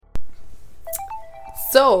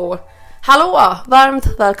Så, hallå!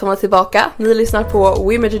 Varmt välkomna tillbaka. Ni lyssnar på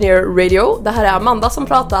Womeneer Radio. Det här är Amanda som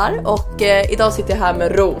pratar och idag sitter jag här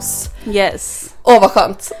med Ros. Yes. Åh, vad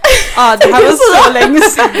skönt. Ja, det här var så länge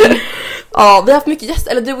sedan. Ja, vi har haft mycket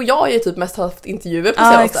gäster. Eller du och jag har ju typ mest haft intervjuer på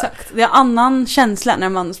senaste. Ja, exakt. Det är annan känsla när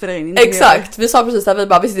man spelar in intervjuer. Exakt. Vi sa precis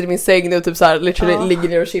att vi sitter i min säng nu typ så här literally ligger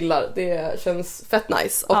ner och chillar. Det känns fett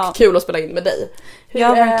nice och kul att spela in med dig. Hur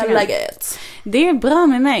är läget? Det är bra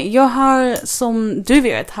med mig. Jag har, som du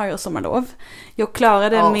vet, har jag sommarlov. Jag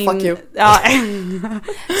klarade min... Fuck you. Ja,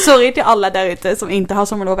 sorry till alla där ute som inte har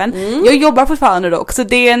sommarloven. Jag jobbar fortfarande dock, så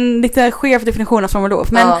det är en lite skev definition av sommarlov.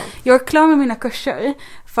 Men jag är klar med mina kurser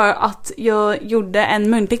för att jag gjorde en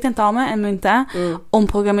muntlig tentamen, en munta, om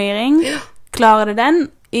programmering. Klarade den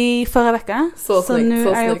i förra veckan. Så nu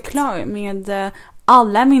är jag klar med...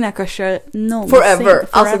 alla mina kurser någonsin. Forever.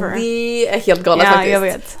 Alltså det är helt galet faktiskt. Jag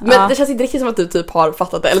vet. Men det känns inte riktigt som att du typ har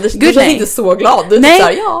fattat det. Eller du känns inte så glad. Du är nej, typ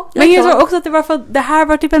såhär, men jag tror också att det var för att det här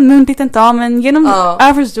var typ en muntlig tentamen genom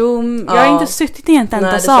över Zoom. Jag har inte suttit i en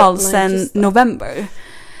tentasal sedan november.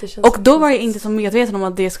 Och då var jag inte så medveten om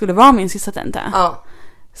att det skulle vara min sista tenta.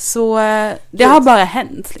 Så det har bara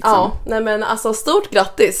hänt liksom. Ja, nej men alltså stort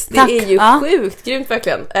grattis. Det Tack. är ju sjukt grymt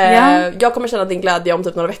verkligen. Jag kommer känna din glädje om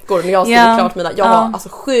typ några veckor när jag skriver klart mina. Jag har alltså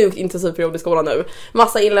sjukt intensiv period i skolan nu.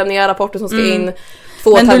 Massa inlämningar, rapporter som ska in.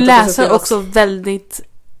 Men du läser också väldigt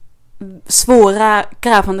svåra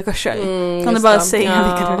grävande kurser. Kan du bara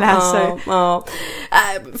säga vilka du läser?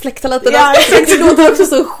 Fläkta lite där. Det låter också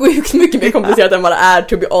så sjukt mycket mer komplicerat än vad det är,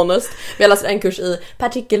 to be honest. Men jag läser en kurs i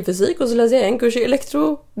partikelfysik och så läser jag en kurs i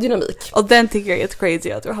elektrodynamik. Och den tycker jag är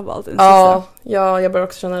crazy att du har valt den sista. Ja, jag börjar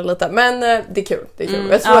också känna det lite. Men det är kul.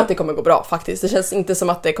 Jag tror att det kommer gå bra faktiskt. Det känns inte som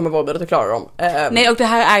att det kommer vara att klara dem. Nej, och det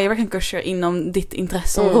här är ju verkligen kurser inom ditt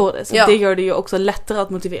intresseområde. Så det gör det ju också lättare att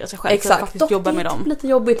motivera sig själv. Exakt. Att faktiskt jobba med dem. Det är lite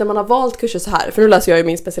jobbigt när man har valt kurser så här. För nu läser jag ju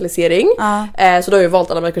min specialisering. Så då har jag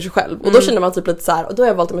valt alla mina kurser själv. Och då känner man typ lite så här. Och då har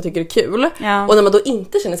jag valt om jag tycker det är kul. Och när man då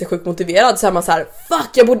inte känner sig sjukt motiverad så är man så här: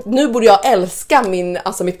 fuck, nu borde jag älska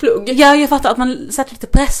mitt plugg. Ja, jag fattar att man sätter lite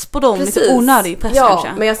press på dem. Precis. Lite onödig press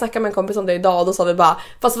kanske. Men jag snackade med en kompis om det idag och då sa vi bara,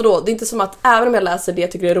 fast vadå, det är inte som att även om jag läser det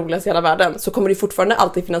jag tycker är roligast i hela världen så kommer det fortfarande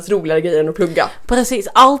alltid finnas roligare grejer än att plugga. Precis,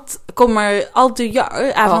 allt du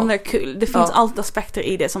gör, även om det är kul, det finns alltid aspekter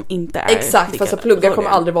i det som inte är exakt, fast att plugga kommer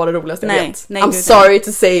aldrig vara det roligaste jag vet. Nej, I'm sorry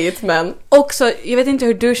to say it, men också, jag vet inte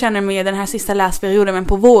hur du känner med den här sista läsperioden, men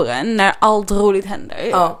på våren när allt roligt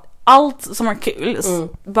händer, allt som är kul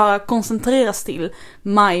bara koncentreras till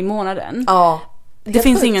maj-månaden. Det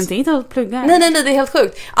finns sjukt. Ingenting att plugga. Nej, det är helt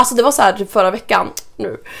sjukt. Alltså det var så här typ förra veckan.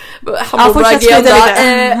 Nu. Fortsätt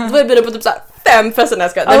då är det på typ så här 5 fester när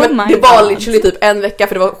jag ska. Det var literally typ en vecka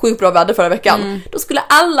för det var sjukt bra väder förra veckan. Då skulle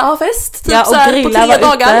alla ha fest typ så här på 3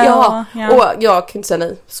 dagar. Och jag kunde inte säga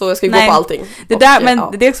nej. Så jag ska gå på allting. Det där, men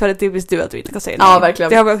det är också väldigt typiskt du att du inte kan säga nej. Ja, verkligen.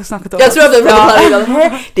 Det har vi också snackat om. Jag tror att vi pratat här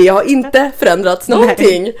innan. Det har inte förändrats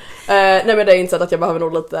någonting. Nej, men det är inte så att jag behöver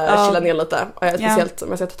nog lite chilla ner lite. Speciellt om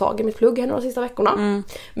jag ska ta tag i mitt plugg här några sista veckorna.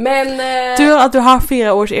 Men tur att du har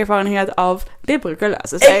 4 års erfarenhet av det brukar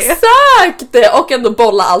lösa sig. Exakt! Och ändå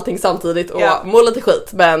bolla allting samtidigt och må lite skit.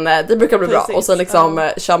 Men det brukar bli bra. Och så liksom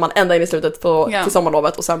kör man ända in i slutet till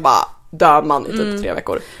sommarlovet och sen bara dör man i typ 3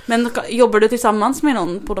 veckor. Men jobbar du tillsammans med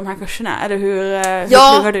någon på de här kurserna? Eller hur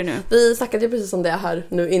pluggar du nu? Vi snackade ju precis om det här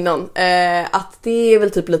nu innan. Att det är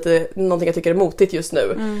väl typ lite någonting jag tycker är motigt just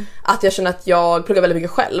nu. Att jag känner att jag pluggar väldigt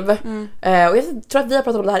mycket själv. Och jag tror att vi har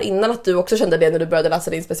pratat om det här innan, att du också kände det när du började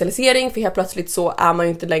läsa din specialisering. För helt plötsligt så är man ju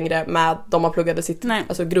inte längre med de man pluggade sitt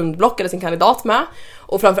grundblock eller sin kandidat med.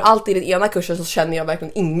 Och framförallt i den ena kursen så känner jag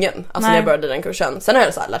verkligen ingen. Alltså när jag började den kursen. Sen har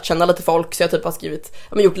jag så här lärt känna lite folk. Så jag typ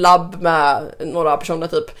har gjort labb med några personer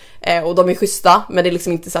typ. Och de är schyssta. Men det är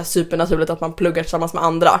liksom inte så här supernaturligt att man pluggar tillsammans med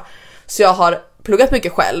andra. Så jag har pluggat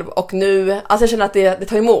mycket själv. Och nu, alltså jag känner att det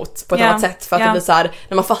tar emot på ett annat sätt. För att det blir så här,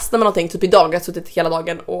 när man fastnar med någonting. Typ idag har jag suttit hela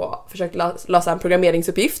dagen och försökt lösa en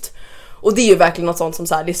programmeringsuppgift. Och det är ju verkligen något sånt som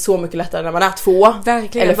så här, det är så mycket lättare när man är 2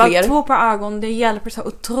 verkligen. Eller fler. 2 per ögon, det hjälper så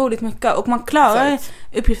otroligt mycket. Och man klarar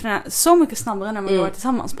uppgifterna så mycket snabbare när man jobbar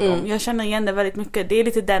tillsammans på dem. Jag känner igen det väldigt mycket. Det är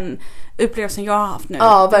lite den upplevelsen jag har haft nu.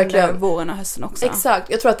 Ja, verkligen. Våren och hösten också. Exakt,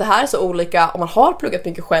 jag tror att det här är så olika om man har pluggat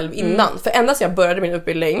mycket själv innan. För ända sedan jag började min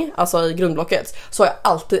utbildning, alltså i grundblocket, så har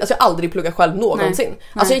jag jag har aldrig pluggat själv någonsin.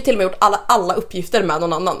 Alltså jag har till och med gjort alla uppgifter med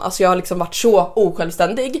någon annan. Alltså jag har liksom varit så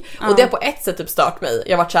osjälvständig. Och det har på ett sätt typ stört mig.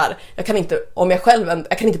 Jag har varit så här, jag kan inte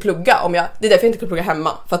plugga det är därför jag inte kan plugga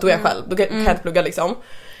hemma, för att då är jag själv, då kan jag inte plugga liksom.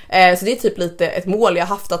 Så det är typ lite ett mål jag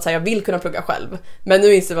haft att så här, jag vill kunna plugga själv. Men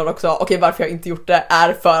nu inser man också, okej, varför jag inte gjort det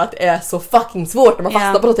är för att det är så fucking svårt när man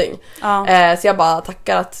fastnar på någonting. Så jag bara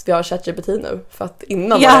tackar att vi har ChatGPT nu, för att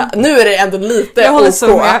innan nu är det ändå lite OK. Alltså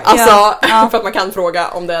för att man kan fråga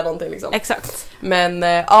om det är någonting liksom. Exakt. Men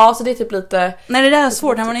så det är typ lite... Nej, det där är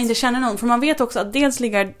svårt när man inte känner någon. För man vet också att dels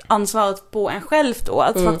ligger ansvaret på en själv då,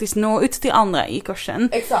 att faktiskt nå ut till andra i kursen.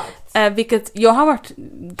 Exakt. Vilket jag har varit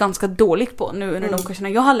ganska dålig på nu under de kurserna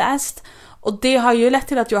jag har läst. Och det har ju lett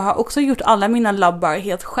till att jag har också gjort alla mina labbar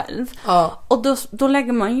helt själv. Och då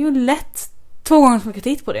lägger man ju lätt 2 gånger så mycket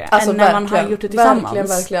tid på det än när man har gjort det tillsammans.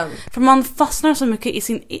 Verkligen. För man fastnar så mycket i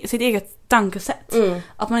sitt eget tankesätt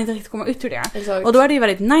att man inte riktigt kommer ut ur det. Exakt. Och då är det ju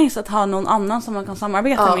väldigt nice att ha någon annan som man kan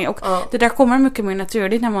samarbeta med. Och det där kommer mycket mer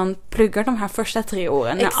naturligt när man pluggar de här första 3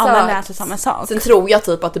 åren. När alla läser samma sak. Sen tror jag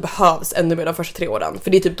typ att det behövs ännu mer de första 3 åren.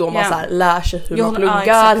 För det är typ då man så här lär sig hur man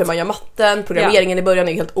pluggar, hur man gör matten. Programmeringen i början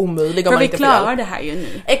är helt omöjlig om man inte klarar det här ju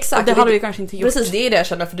nu. Exakt. Och det hade vi kanske inte gjort. Precis, det är det jag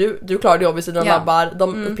känner. För du klarade ju vid sina labbar.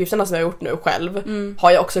 De uppgifterna som jag har gjort nu själv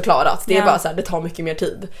har jag också klarat. Det är bara så här, det tar mycket mer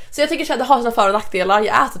tid. Så jag tycker att det har sina för- och nackdelar.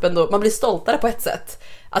 Jag är typ ändå, man blir stoltare på ett sätt.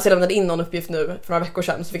 Alltså jag lämnade in någon uppgift nu för några veckor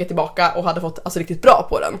sedan, så fick jag tillbaka och hade fått alltså riktigt bra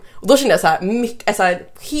på den. Och då kände jag så här mycket, så här,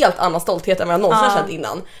 helt annan stolthet än vad jag någonsin har känt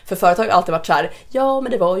innan. För företag har alltid varit så här: ja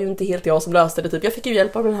men det var ju inte helt jag som löste det typ. Jag fick ju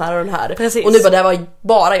hjälp av den här och den här. Precis. Och nu det var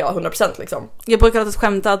bara jag 100% liksom. Jag brukar alltid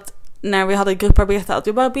skämta att när vi hade grupparbete att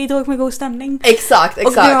jag bara bidrog med god stämning. Exakt.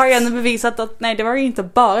 Och nu har jag ändå bevisat att nej, det var ju inte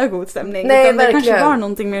bara god stämning. Nej, utan verkligen. Det kanske var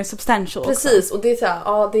någonting mer substantial. Precis, också. och det är så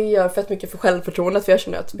här, det gör fett mycket för självförtroendet. För jag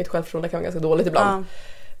känner att mitt självförtroende kan vara ganska dåligt ibland.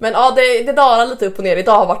 Men det dalar lite upp och ner.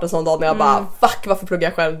 Idag har varit en sån dag när jag bara, fuck, varför pluggar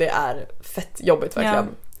jag själv? Det är fett jobbigt verkligen.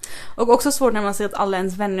 Och också svårt när man ser att alla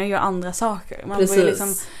ens vänner gör andra saker. Man börjar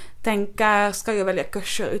liksom tänka, ska jag välja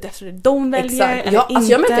kurser ut efter det de väljer eller inte?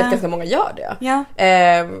 Alltså jag märker att ganska många gör det.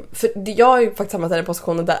 För jag är ju faktiskt hamnat i den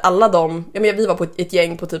positionen där alla vi var på ett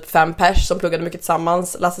gäng på typ 5 pers som pluggade mycket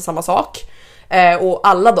tillsammans, läste samma sak. Och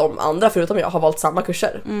alla de andra förutom jag har valt samma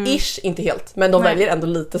kurser. Ish, inte helt, men de väljer ändå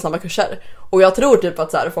lite samma kurser. Och jag tror typ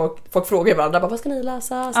att så här, folk frågar varandra bara, vad ska ni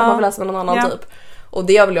läsa? Så man vill läsa med någon annan typ. Och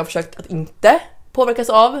det har väl jag försökt att inte påverkas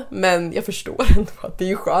av, men jag förstår ändå att det är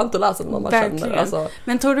ju skönt att läsa med någon man känner. Alltså.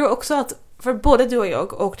 Men tror du också att, för både du och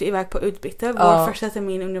jag åkte iväg på utbyte vår första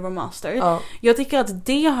termin under vår master. Jag tycker att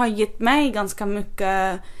det har gett mig ganska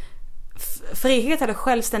mycket frihet eller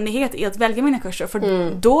självständighet i att välja mina kurser.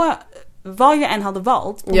 För då, vad jag än hade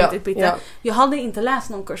valt på mitt utbyte, jag hade inte läst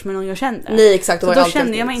någon kurs med någon jag kände. Nej, exakt. Så då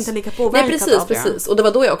kände jag mig inte lika påverkad. Nej, precis. Och det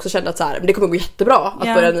var då jag också kände att så här, det kommer gå jättebra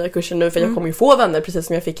att börja nya kurser nu, för jag kommer ju få vänner precis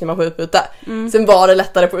som jag fick när man var på utbyte. Sen var det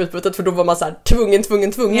lättare på utbytet, för då var man så här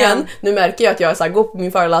tvungen. Nu märker jag att jag så här, går på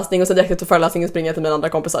min föreläsning och så direkt efter föreläsningen springer jag till mina andra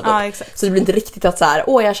kompisar typ. Så det blir inte riktigt att så här,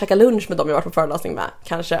 jag käkar lunch med dem jag varit på föreläsning med,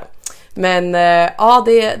 kanske. Men det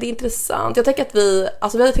är intressant. Jag tänker att vi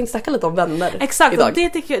hade tänkt snacka lite om vänner. Exakt, idag. och det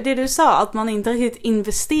tycker jag, det du sa, att man inte riktigt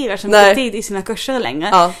investerar så mycket tid i sina kurser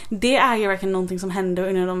längre. Det är ju verkligen någonting som händer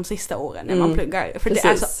under de sista åren när man pluggar. För det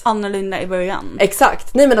är så annorlunda i början.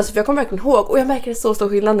 Exakt, nej men alltså för jag kommer verkligen ihåg, och jag märker det så stor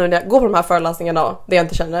skillnad nu när jag går på de här föreläsningarna där jag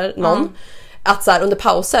inte känner någon. Att så här, under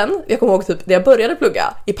pausen, jag kommer ihåg typ när jag började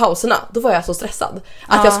plugga i pauserna, då var jag så stressad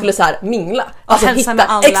att jag skulle så här mingla, alltså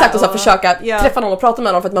hitta exakt och så här, försöka träffa någon och prata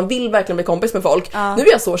med någon, för att man vill verkligen bli kompis med folk. Nu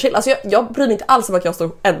är jag så chill, alltså jag bryr mig inte alls om att jag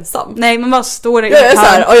står ensam. Nej, man bara står där. Jag är så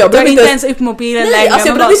här, jag bryr inte ens upp mobilen längre. Nej, alltså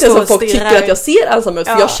jag bryr mig inte ens om folk tycker att jag ser ensam ut,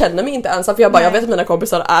 för jag känner mig inte ensam, för jag vet att mina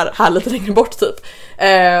kompisar är här lite längre bort typ.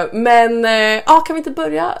 Men kan vi inte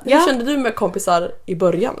börja? Hur kände du med kompisar i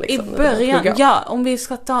början liksom? I början, om vi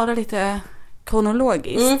ska ta det lite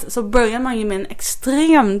kronologiskt, så börjar man ju med en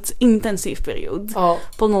extremt intensiv period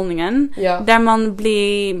på nollningen, där man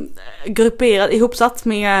blir grupperad, ihopsatt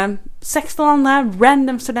med 16 andra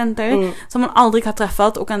random studenter som man aldrig har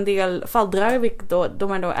träffat, och en del faddrar, vilket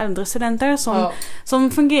de är då äldre studenter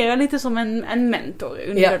som fungerar lite som en mentor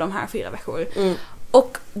under de här 4 veckor.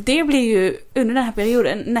 Och det blir ju under den här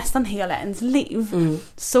perioden nästan hela ens liv.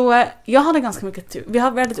 Så jag hade ganska mycket tur. Vi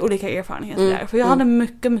har väldigt olika erfarenheter där. För jag hade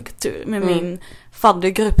mycket tur med min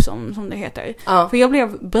faddergrupp som det heter. För jag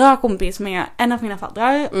blev bra kompis med en av mina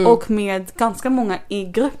faddrar och med ganska många i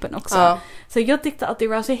gruppen också. Så jag tyckte att det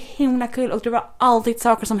var så himla kul, och det var alltid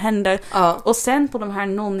saker som händer. Och sen på de här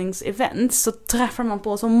nollningsevents så träffar man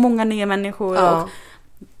på så många nya människor och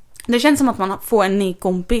det känns som att man får en ny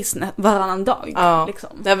kompis varannan dag. Liksom.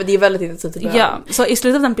 Det är väldigt intensivt. Så i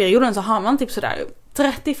slutet av den perioden så har man typ sådär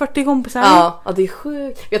 30-40 kompisar. Ja, det är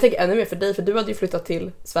sjukt. Jag tänker ännu mer för dig, för du hade ju flyttat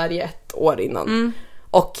till Sverige 1 år innan.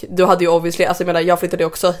 Och du hade ju obviously, alltså jag menar, jag flyttade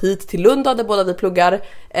också hit till Lund där båda vi pluggar.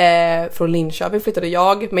 Från Linköping flyttade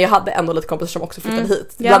jag, men jag hade ändå lite kompisar som också flyttade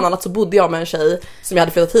hit. Bland annat så bodde jag med en tjej som jag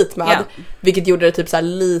hade flyttat hit med, vilket gjorde det typ så här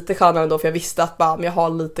lite skönare ändå, för jag visste att bara, men jag har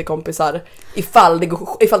lite kompisar ifall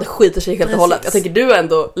det skiter sig helt och hållet. Jag tänker du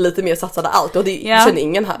ändå lite mer satsade allt, och du känner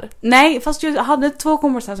ingen här. Nej, fast jag hade 2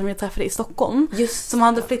 kompisar som jag träffade i Stockholm som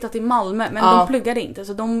hade flyttat till Malmö, men de pluggade inte,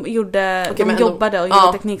 så de jobbade och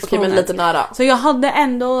gjorde teknikskolan. Men lite nära. Så jag hade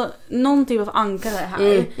ändå någon typ av ankare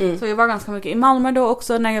här. Så jag var ganska mycket i Malmö då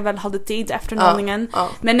också när jag väl hade tid efter nollningen.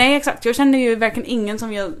 Men nej, exakt, jag kände ju verkligen ingen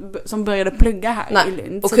som började plugga här i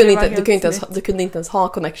Lund. Och du kunde inte ens ha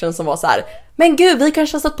connection som var så här: men gud, vi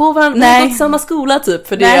kanske har stått på varandra på samma skola typ,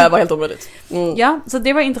 för det var helt omöjligt. Ja, så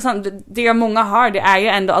det var intressant. Det många har, det är ju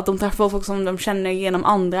ändå att de träffar folk som de känner genom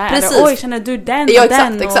andra. Precis. Eller, oj, känner du den och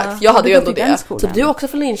den? Exakt. Jag hade ju ändå det. Typ du också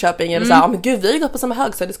från Linköping, eller så här, men gud, vi har ju gått på samma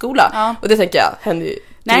högstadieskola. Och det tänker jag händer ju.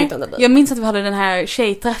 Nej, jag minns att vi hade den här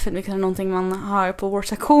tjejträffen, vilket är någonting man har på vår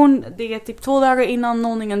sektion. Det är typ 2 dagar innan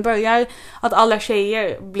nollningen börjar, att alla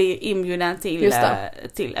tjejer blir inbjudna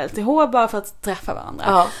till LTH bara för att träffa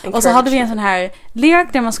varandra. Och så hade vi en sån här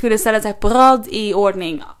lek där man skulle ställa sig på rad i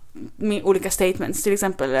ordning med olika statements, till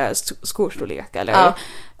exempel skostorlek eller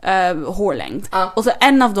hårlängd. Och så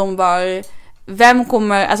en av dem var: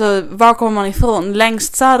 var kommer man ifrån?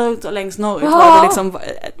 Längst söderut och längst norrut var det liksom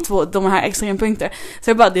de här extrempunkter. Så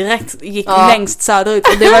jag bara direkt gick längst söderut,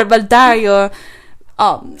 och det var väl där jag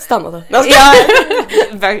stannade.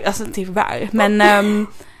 Alltså typ där. Men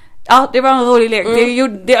det var en rolig lek.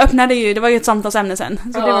 Det öppnade ju, det var ju ett samtalsämne sen.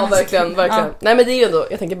 Så det var verkligen. Nej, men det är ju ändå,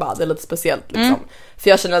 jag tänker bara, det är lite speciellt liksom. För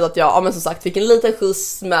jag känner att jag, men som sagt, fick en liten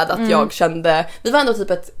skjuts med att jag kände, vi var ändå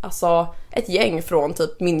typ ett gäng från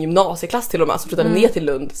typ min gymnasieklass till och med som flyttade ner till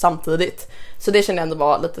Lund samtidigt. Så det kände jag ändå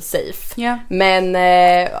var lite safe. Men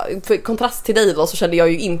för kontrast till dig då, så kände jag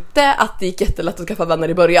ju inte att det gick jättelätt att skaffa vänner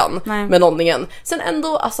i början med nollningen. Sen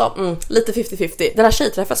ändå, lite 50-50. Den här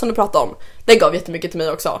tjejträffen som du pratade om, den gav jättemycket till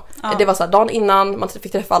mig också. Det var så här, dagen innan man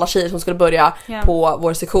fick träffa alla tjejer som skulle börja på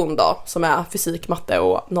vår sektion då, som är fysik, matte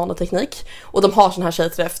och nanoteknik. Och de har sån här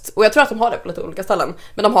tjejträff, och jag tror att de har det på lite olika ställen,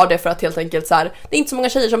 men de har det för att helt enkelt så här, det är inte så många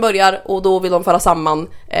tjejer som börjar, och då vill de föra samman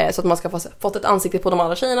så att man ska fått ett ansikte på de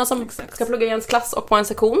andra tjejerna som ska plugga i ens klass och på en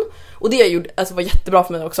sektion. Och det var jättebra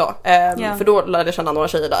för mig också, för då lärde jag känna några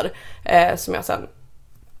tjejer där som jag sen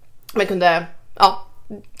kunde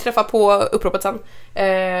träffa på uppropet sen.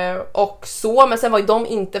 Och så, men sen var ju de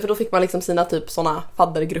inte, för då fick man liksom sina typ såna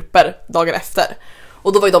faddergrupper dagen efter.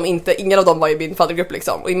 Och då var ju de inte, ingen av dem var i min faddergrupp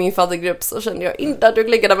liksom. Och i min faddergrupp så kände jag inte att jag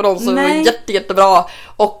klickade med någon som var jättebra.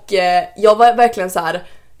 Och jag var verkligen så här,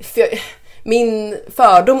 min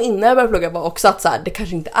fördom innan jag började plugga var också att så här, det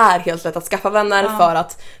kanske inte är helt lätt att skaffa vänner för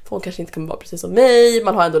att folk kanske inte kommer vara precis som mig.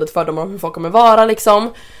 Man har ändå lite fördomar om hur folk kommer vara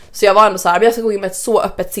liksom. Så jag var ändå så här, men jag ska gå in med ett så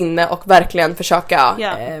öppet sinne och verkligen försöka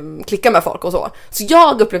klicka med folk och så. Så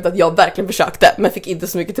jag upplevde att jag verkligen försökte, men fick inte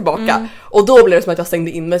så mycket tillbaka. Och då blev det som att jag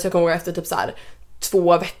stängde in mig, så jag kommer ihåg efter typ så här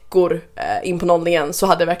 2 veckor in på nollningen så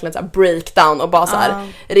hade jag verkligen så här breakdown och bara så här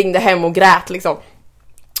ringde hem och grät liksom.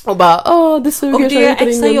 Och bara, det suger. Och det är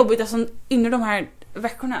extra jobbigt, alltså under de här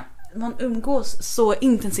veckorna man umgås så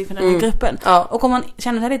intensivt i den här gruppen. Och om man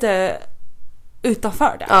känner sig lite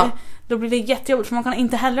utanför där, då blir det jättejobbigt, för man kan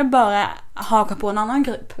inte heller bara haka på en annan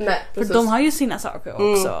grupp. Nej, för de har ju sina saker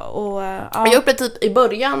också. Och, jag upplevde typ i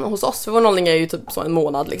början hos oss, för vår nollning är ju typ så en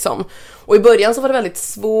månad liksom. Och i början så var det väldigt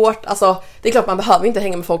svårt, alltså det är klart man behöver inte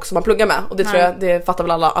hänga med folk som man pluggar med. Och det tror jag, det fattar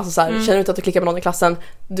väl alla. Alltså så här, känner du inte att du klickar med någon i klassen,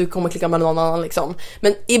 du kommer klicka med någon annan liksom.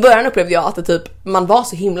 Men i början upplevde jag att det typ, man var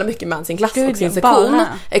så himla mycket med sin klass och sin sektion.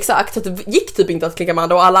 Exakt, så att det gick typ inte att klicka med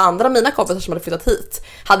andra. Och alla andra mina kompisar som hade flyttat hit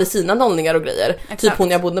hade sina nollningar och grejer. Exakt. Typ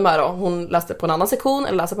hon jag bodde med då, hon läste på en annan sektion,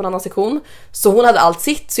 eller läste på en annan sektion. Så hon hade allt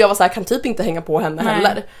sitt, så jag var så här, kan typ inte hänga på henne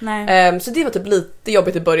heller. Så det var typ lite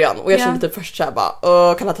jobbigt i början. Och jag kände typ först såhär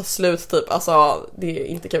bara, kan det ta slut typ? Alltså, det är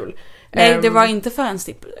inte kul. Nej, det var inte förrän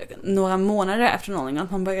typ några månader efter nollningen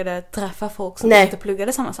att man började träffa folk som inte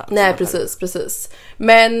pluggade samma sak. Nej, precis.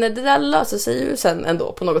 Men det där löser sig ju sen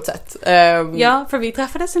ändå på något sätt. Ja, för vi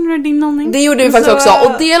träffades under din nollning. Det gjorde vi faktiskt också,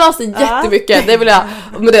 och det löste sig jättemycket. Det vill jag,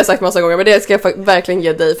 med det sagt massa gånger, men det ska jag verkligen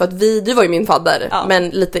ge dig. För att du var ju min fadder, men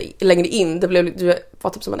lite längre in, du var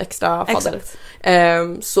typ som en extra fadder.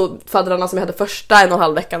 Så faddrarna som jag hade första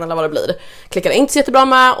 1,5 veckan eller vad det blir klickade inte så jättebra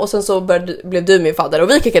med, och sen så blev du min fadder och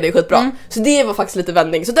vi klickade ju skitbra. Så det var faktiskt lite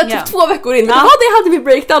vändning. Så det tog 2 veckor in, men det hade vi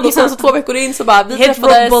breakdown, och sen så 2 veckor in så bara vi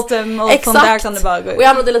träffades. Bottom, och exakt. Och jag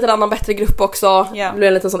hamnade lite annan bättre grupp också. Det blev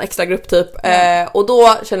en liten sån extra grupp typ. Och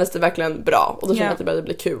då kändes det verkligen bra, och då kände jag att det började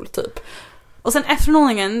bli kul typ. Och sen efter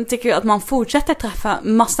nollningen tycker jag att man fortsätter träffa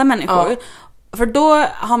massa människor. För då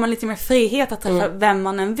har man lite mer frihet att träffa vem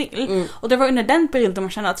man än vill. Och det var under den perioden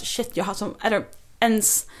man kände att shit, jag har som, eller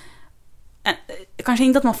ens kanske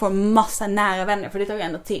inte att man får massa nära vänner, för det tar ju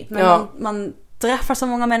ändå tid, men man träffar så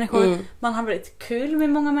många människor, man har väldigt kul med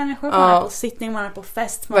många människor, man är på sittning, man är på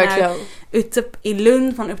fest, man är ute i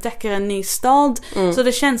Lund, man upptäcker en ny stad, så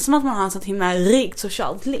det känns som att man har ett sånt himla rikt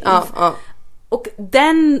socialt liv. Och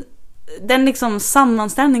den liksom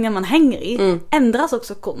sammanställningen man hänger i ändras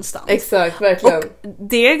också konstant. Exakt, verkligen. Och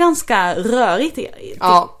det är ganska rörigt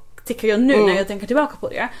tycker jag nu när jag tänker tillbaka på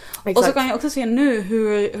det. Exakt. Och så kan jag också se nu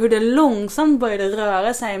hur det långsamt började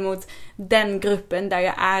röra sig mot den gruppen där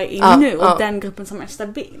jag är i nu och den gruppen som är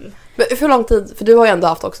stabil. Men för hur lång tid? För du har ju ändå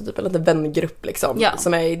haft också typ en liten vängrupp liksom,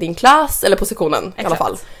 som är i din klass eller på sektionen i alla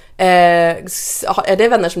fall. Är det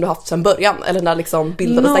vänner som du har haft sedan början? Eller när liksom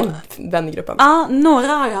bildades den vängruppen? Ja, några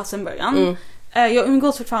har jag haft sedan början. Jag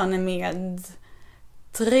umgås fortfarande med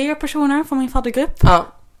 3 personer från min faddergrupp.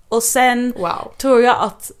 Och sen tror jag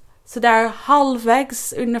att så där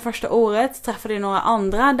halvvägs under första året träffade jag några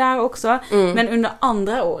andra där också. Men under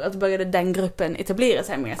andra året började den gruppen etablera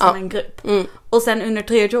sig mer som en grupp. Och sen under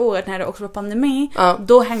 3:e året när det också var pandemi,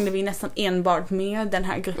 då hängde vi nästan enbart med den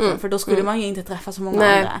här gruppen. För då skulle man ju inte träffa så många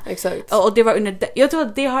andra. Exakt. Och det var jag tror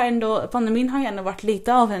att det har ändå, pandemin har ju ändå varit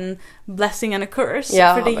lite av en blessing and a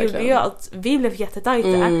curse. För det gjorde ju att vi blev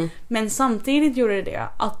jättetajta. Men samtidigt gjorde det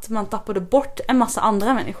att man tappade bort en massa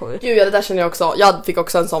andra människor. Gud, det där känner jag också. Jag fick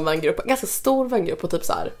också en sån vängrupp, en ganska stor vängrupp på typ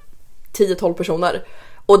så här 10-12 personer.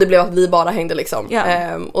 Och det blev att vi bara hängde liksom.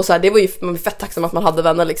 Och så här, det var ju, man var fett tacksam att man hade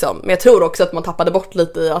vänner liksom. Men jag tror också att man tappade bort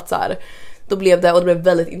lite i att så här, då blev det, och det blev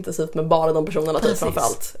väldigt intensivt med bara de personerna typ,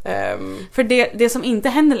 framförallt. För det som inte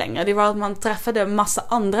hände längre, det var att man träffade massa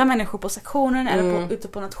andra människor på sektionen eller ute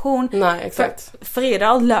på nation. Nej, exakt. För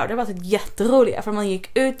fredag och lördag var det jätteroliga, för man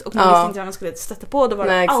gick ut och man visste inte vad man skulle stöta på. Det var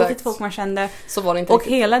alltid folk man kände. Så var det inte och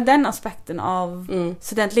riktigt. Hela den aspekten av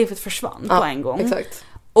studentlivet försvann på en gång. Exakt.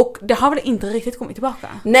 Och det har väl inte riktigt kommit tillbaka.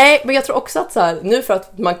 Nej, men jag tror också att så här, nu för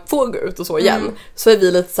att man får gå ut och så igen, så är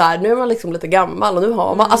vi lite så här, nu är man liksom lite gammal och nu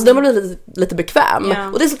har man, alltså nu är man lite bekväm.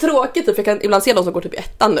 Och det är så tråkigt typ, för jag kan ibland se de som går typ i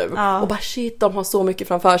 1:an nu och bara shit, de har så mycket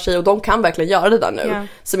framför sig och de kan verkligen göra det där nu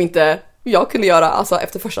som inte jag kunde göra. Alltså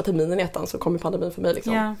efter första terminen i 1:an så kom ju pandemin för mig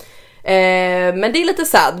liksom. Men det är lite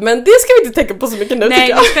sad, men det ska vi inte tänka på så mycket nu.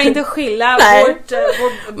 Nej, vi ska inte skylla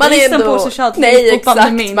vår bristen på socialt liv på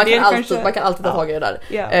pandemin. Man kan alltid ta tag i det där.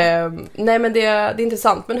 Nej, men det är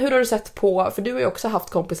intressant. Men hur har du sett på, för du har ju också haft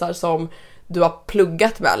kompisar som du har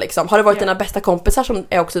pluggat med liksom. Har det varit dina bästa kompisar som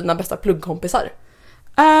är också dina bästa pluggkompisar?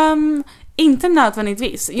 Inte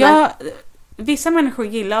nödvändigtvis. Vissa människor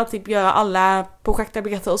gillar att typ göra alla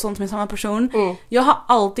projektarbete och sånt med samma person. Jag har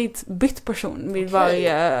alltid bytt person vid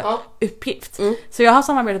varje uppgift. Så jag har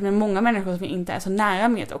samarbetat med många människor som jag inte är så nära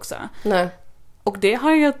med också. Nej. Och det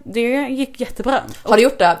gick jättebra. Har du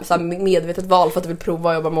gjort det så här medvetet val för att du vill prova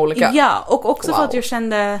att jobba med olika? Ja, och också för att jag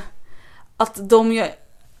kände att jag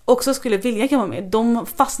också skulle vilja jobba med. De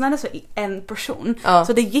fastnade så i en person.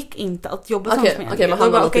 Så det gick inte att jobba tillsammans med. Okej, man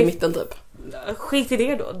hamnar alltid i mitten typ. Skit i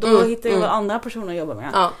det då hittar jag andra personer att jobba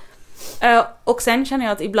med. Och sen känner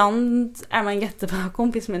jag att ibland är man jättebra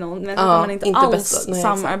kompis med någon, men så kan man inte alls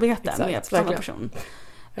samarbeta med samma person.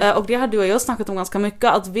 Och det har du och jag snackat om ganska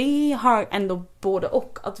mycket, att vi har ändå både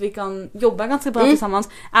och, att vi kan jobba ganska bra tillsammans,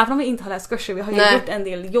 även om vi inte har läst kurser. Vi har ju gjort en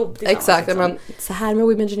del jobb tillsammans. Exakt, men så här med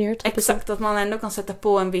Women Engineer. Exakt, att man ändå kan sätta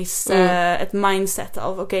på en viss ett mindset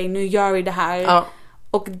av okej, nu gör vi det här.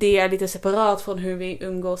 Och det är lite separat från hur vi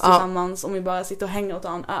umgås tillsammans om vi bara sitter och hänger och tar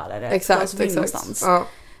en öl eller exakt.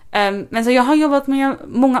 Men så jag har jobbat med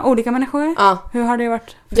många olika människor. Hur har det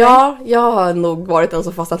varit för dig? Jag har nog varit den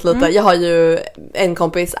som fastnat lite. Jag har ju en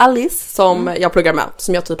kompis, Alice, som jag pluggar med,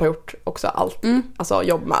 som jag typ har gjort också allt, alltså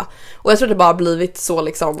jobb med. Och jag tror det bara har blivit så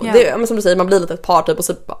liksom, men som du säger, man blir lite ett par typ, och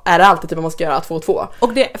så är det alltid typ man ska göra 2 och 2.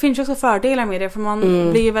 Och det finns också fördelar med det, för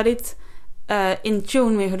man blir väldigt in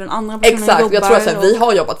tune med hur den andra personen jobbar. Exakt, jag tror att vi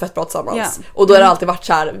har jobbat fett bra tillsammans. Och då har det alltid varit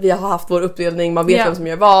så här, vi har haft vår uppdelning, man vet vem som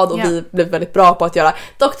gör vad, och vi blev väldigt bra på att göra.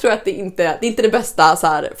 Dock tror jag att det är inte det bästa så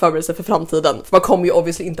här förberedelse för framtiden, för man kommer ju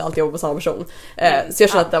obviously inte alltid jobba på samma person. Så jag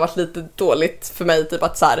känner att det har varit lite dåligt för mig typ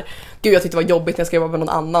att så här, gud, jag tyckte det var jobbigt när jag ska jobba med någon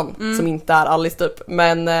annan som inte är Alice typ.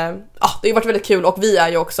 Men det har ju varit väldigt kul, och vi är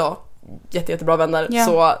ju också jättebra vänner,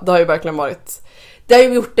 så det har ju verkligen varit, det har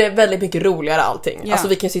ju gjort det väldigt mycket roligare allting. Alltså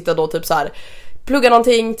vi kan sitta då typ så här plugga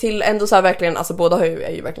någonting till ändå så här verkligen, alltså båda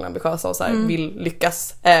är ju verkligen ambitiösa och så här vill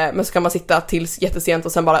lyckas. Men så kan man sitta tills jättesent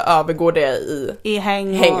och sen bara övergår det i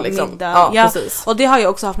häng och liksom. Middag. Ja, precis. Och det har jag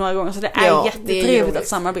också haft några gånger, så det är jättetrevligt att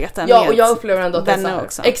samarbeta med och jag upplever ändå att det är så här,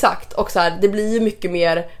 också. Exakt, och så här, det blir ju mycket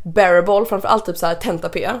mer bearable, framförallt typ så här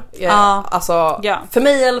tenta-P. Alltså, för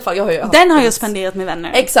mig i alla fall, den har jag spenderat med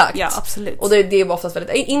vänner. Exakt. Ja, absolut. Och det var oftast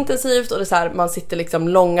väldigt intensivt och det är så här, man sitter liksom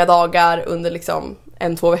långa dagar under liksom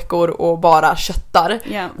 1-2 veckor och bara köttar.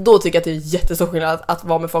 Då tycker jag att det är jättestor skillnad att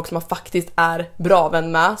vara med folk som man faktiskt är bra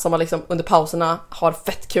vän med, som man liksom under pauserna har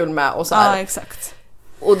fett kul med och så här. Ja, exakt.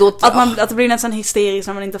 Och då, att det blir nästan hysteriskt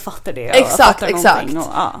när man inte fattar det. Exakt.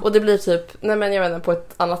 Och det blir typ, nej men jag vet inte, på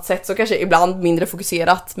ett annat sätt, så kanske ibland mindre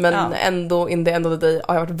fokuserat, men ändå in the end of the day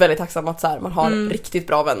har jag varit väldigt tacksam att så här, man har riktigt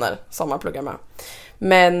bra vänner som man pluggar med.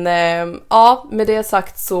 Men med det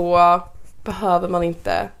sagt så behöver man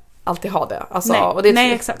inte alltid ha det. Alltså,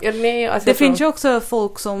 exakt. Det finns ju också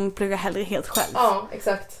folk som pluggar hellre helt själv. Ja,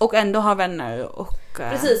 exakt. Och ändå har vänner och...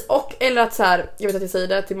 Precis, och eller att så här, jag vet att jag säger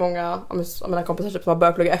det till många av mina kompisar typ, som har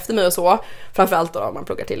börjat plugga efter mig och så, framförallt då om man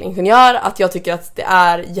pluggar till ingenjör, att jag tycker att det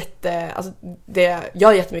är jag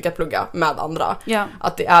gör jättemycket att plugga med andra.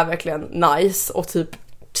 Att det är verkligen nice och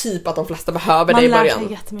typ att de flesta behöver det i början. Man lär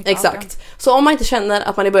sig jättemycket. Exakt. Så om man inte känner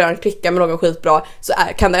att man i början klickar med någon skitbra, så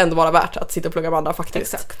kan det ändå vara värt att sitta och plugga med andra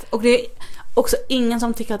faktiskt. Exakt. Och det är också ingen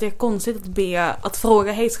som tycker att det är konstigt att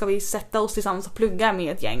fråga, hej, ska vi sätta oss tillsammans och plugga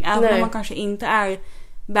med ett gäng? Även om man kanske inte är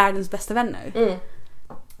världens bästa vänner.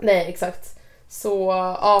 Nej, exakt. Så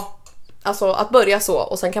alltså att börja så,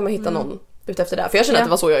 och sen kan man hitta någon ut efter det. För jag känner att det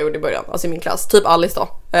var så jag gjorde i början, alltså i min klass. Typ Alice då.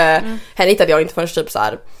 Henne hittade jag inte förrän typ så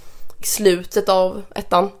här i slutet av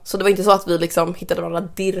ettan. Så det var inte så att vi liksom hittade varandra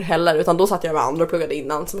dirr heller, utan då satt jag med andra och pluggade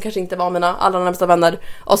innan som kanske inte var mina allra närmsta vänner,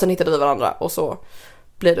 och sen hittade vi varandra och så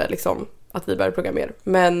blev det liksom att vi började plugga mer.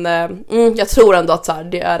 Men jag tror ändå att så här,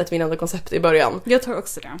 det är ett vinnande koncept i början. Jag tror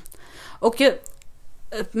också det. Och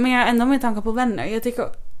ändå med tanke på vänner, jag tycker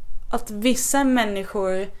att vissa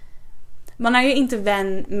människor, man är ju inte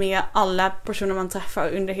vän med alla personer man träffar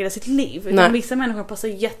under hela sitt liv. Utan vissa människor passar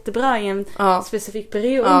jättebra i en specifik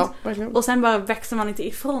period. Och sen bara växer man inte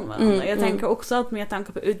ifrån varandra. Jag tänker också att med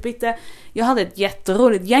tanke på utbyte, jag hade ett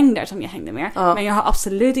jätteroligt gäng där som jag hängde med. Men jag har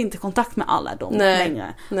absolut inte kontakt med alla dem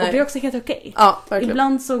längre. Och det är också helt okej.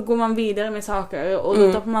 Ibland så går man vidare med saker och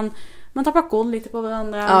då tappar man tappar koll lite på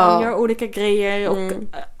varandra. Man gör olika grejer och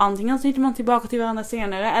antingen så hittar man tillbaka till varandra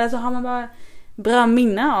senare, eller så har man bara bra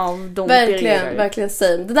minne av de perioder. Verkligen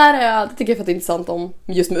same. Det där tycker jag är intressant om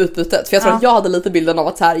just med utbytet. För jag tror att jag hade lite bilden av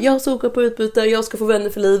att så här, jag ska åka på utbyte, jag ska få vänner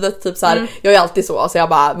för livet. Typ så här. Jag är alltid så. Alltså jag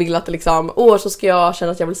bara vill att det liksom, så ska jag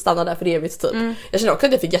känna att jag vill stanna där för evigt typ. Jag känner också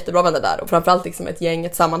att jag fick jättebra vänner där. Och framförallt liksom ett gäng,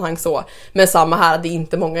 ett sammanhang så. Men samma här, det är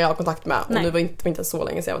inte många jag har kontakt med. Och nu var inte så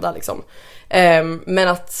länge sedan jag var där liksom. Men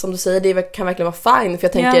att som du säger, det kan verkligen vara fine. För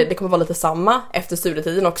jag tänker det kommer vara lite samma efter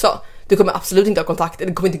studietiden också. Du kommer absolut inte ha kontakt,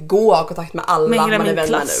 det kommer inte gå att ha kontakt med alla man är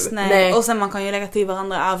vänner nu. Nej. Och sen man kan ju lägga till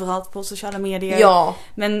varandra överallt på sociala medier.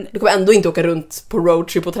 Men du kommer ändå inte åka runt på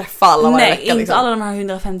roadtrip och träffa alla varje vecka. Nej, inte liksom. Alla de här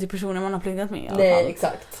 150 personer man har pluggat med i alla fall. Nej,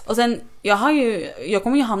 exakt. Och sen, jag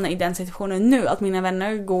kommer ju hamna i den situationen nu att mina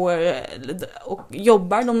vänner går och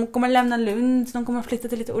jobbar. De kommer lämna Lund, de kommer flytta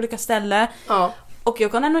till lite olika ställen. Och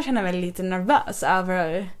jag kan ändå känna mig lite nervös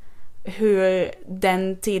över hur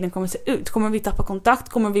den tiden kommer se ut. Kommer vi tappa kontakt?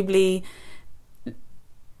 Kommer vi bli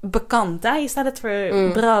bekanta istället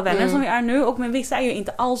för bra vänner som vi är nu? Och men vissa är ju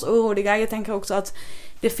inte alls oroliga. Jag tänker också att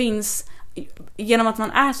det finns, genom att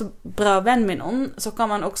man är så bra vän med någon, så kan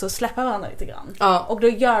man också släppa varandra lite grann. Och då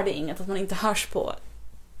gör det inget att man inte hörs på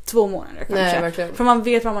 2 månader kanske. Nej, för man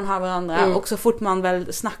vet vad man har varandra och så fort man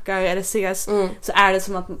väl snackar eller ses så är det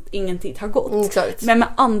som att ingen tid har gått. Men med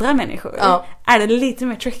andra människor är det lite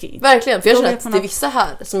mer tricky. Verkligen, för jag känner att det är vissa här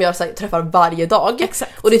som jag träffar varje dag.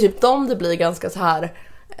 Och det är typ dem det blir ganska så här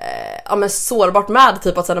men sårbart med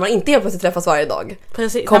typ att så när man inte helt plötsligt träffas varje dag.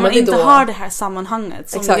 Precis, när man inte har det här sammanhanget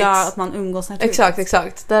som gör att man umgås naturligt.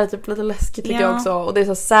 Exakt. Det är typ lite läskigt tycker jag också. Och det är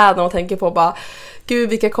så sad när man tänker på bara, gud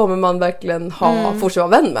vilka kommer man verkligen fortsätta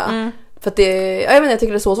vara vän med. För att jag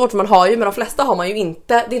tycker det är så svårt, för man har ju, men de flesta har man ju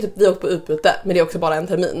inte, det är typ vi åker på utbyte, men det är också bara en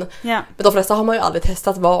termin. Men de flesta har man ju aldrig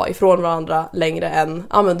testat vara ifrån varandra längre än,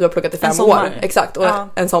 men du har pluggat i 5 år. Exakt, och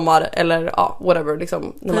en sommar eller whatever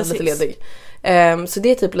liksom, när man är lite ledig. Så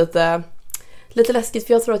det är typ lite läskigt,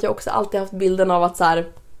 för jag tror att jag också alltid haft bilden av att så här,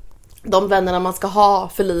 de vännerna man ska ha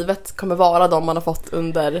för livet kommer vara de man har fått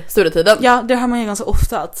under studietiden. Ja, det hör man ju ganska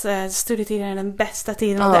ofta, att studietiden är den bästa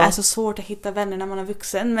tiden och det är så svårt att hitta vänner när man är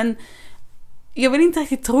vuxen. Men jag vill inte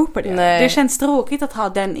riktigt tro på det. Nej. Det känns tråkigt att ha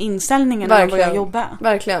den inställningen när man börjar jobba.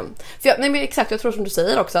 Verkligen. För nej, men exakt, jag tror som du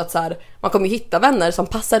säger också att så här, man kommer hitta vänner som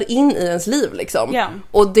passar in i ens liv liksom. Ja.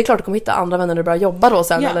 Och det är klart att du kommer hitta andra vänner när du börjar jobba då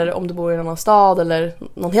sen, eller om du bor i en annan stad eller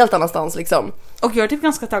någon helt annanstans liksom. Och jag är typ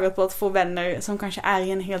ganska taggad på att få vänner som kanske är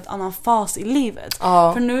i en helt annan fas i livet.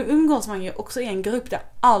 Ja. För nu umgås man ju också i en grupp där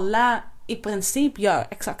alla i princip gör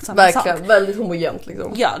exakt samma sak. Verkligen, väldigt homogent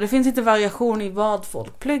liksom. Ja, det finns inte variation i vad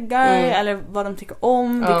folk pluggar eller vad de tycker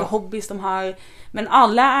om, vilka hobbys de har. Men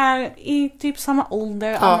alla är i typ samma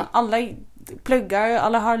ålder, alla pluggar,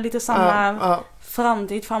 alla har lite samma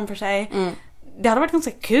framtid framför sig. Det hade varit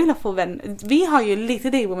ganska kul att få vänner. Vi har ju lite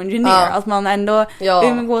det på Engineer, att man ändå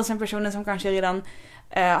umgås med personer som kanske redan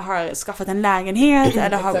har skaffat en lägenhet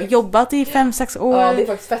eller har jobbat i 5-6 år. Ja, det är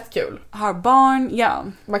faktiskt fett kul. Har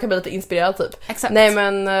barn, Man kan bli lite inspirerad typ. Exakt. Nej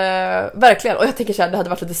men verkligen. Och jag tänker såhär, det hade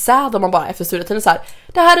varit lite sad om man bara efter studietiden såhär,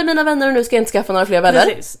 det här är mina vänner och nu ska jag inte skaffa några fler vänner.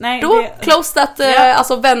 Precis. Nej, då close that,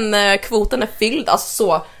 alltså vänkvoten är fylld. Alltså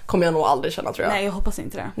så kommer jag nog aldrig känna, tror jag. Nej, jag hoppas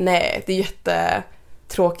inte det. Nej, det är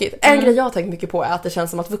jättetråkigt. En grej jag har tänkt mycket på är att det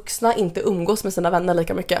känns som att vuxna inte umgås med sina vänner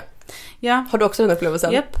lika mycket. Ja. Har du också den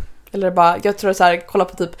upplevelsen? Japp. Eller bara, jag tror så här, kolla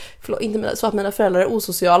på typ, inte så att mina föräldrar är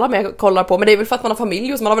osociala, men jag kollar på, men det är väl för att man har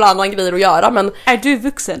familj och så man har väl annan grejer att göra, men är du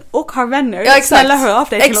vuxen och har vänner? Ja, exakt. Snälla hör av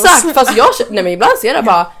dig till exakt, oss. Fast nej men ibland ser jag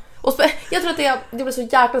bara, och jag tror att det blir så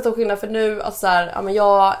jäkla stor skillnad för nu, alltså så här, ja men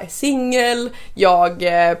jag är singel, jag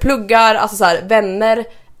pluggar, alltså så här, vänner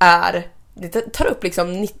är, det tar upp liksom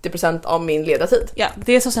 90% av min ledartid. Ja,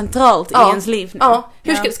 det är så centralt i ens liv nu. Ja,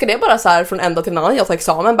 hur ska det bara så här från en dag till en annan, jag tar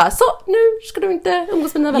examen bara, så nu ska du inte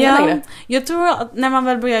umgås med dina vänner längre. Jag tror att när man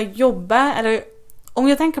väl börjar jobba, eller om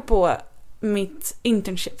jag tänker på mitt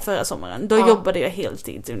internship förra sommaren, då jobbade jag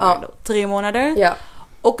heltid under 3 månader. Ja.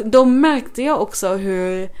 Och då märkte jag också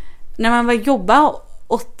hur, när man var jobba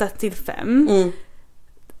 8-5,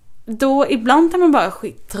 då ibland är man bara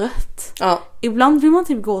skittrött. Ibland vill man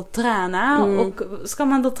typ gå och träna och ska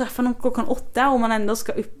man då träffa någon klockan 8 och man ändå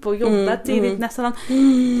ska upp och jobba tidigt nästan.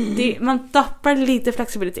 Man tappar lite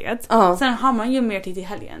flexibilitet. Sen har man ju mer tid i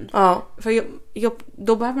helgen. För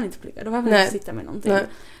då behöver man inte plugga, då behöver man inte sitta med någonting.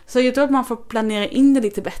 Så jag tror att man får planera in det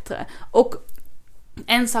lite bättre. Och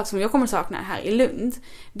en sak som jag kommer sakna här i Lund,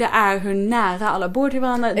 det är hur nära alla bor till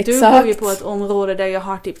varandra. Exakt. Du bor ju på ett område där jag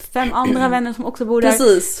har typ 5 andra vänner som också bor där.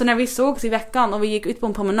 Precis. Så när vi sågs i veckan och vi gick ut på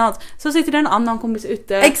en promenad, så sitter det en annan kompis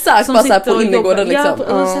ute. Exakt, som bara så här på innergården liksom.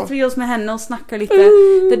 Ja, och så sätter vi oss med henne och snackar lite.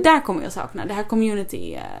 Det där kommer jag sakna, det här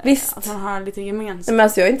community. Visst. Att man har lite gemensamt. Men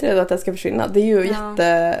alltså jag är inte rädd att det ska försvinna. Det är ju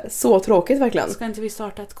så tråkigt verkligen. Ska inte vi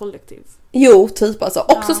starta ett kollektiv? Jo, typ alltså.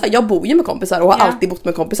 Också så här, jag bor ju med kompisar och har alltid bott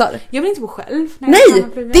med kompisar. Jag vill inte bo själv. Nej,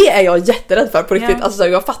 det är jag jätterädd för på riktigt. Alltså så här,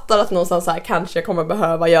 jag fattar att någonstans så här, kanske jag kommer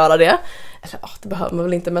behöva göra det. Eller det behöver man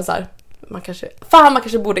väl inte, men så här, man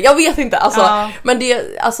kanske borde. Jag vet inte alltså, men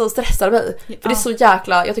det alltså stressar mig. För det är så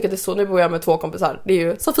jäkla, jag tycker att det är så, nu bor jag med 2 kompisar. Det är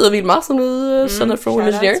ju Sofia och Vilma som du känner från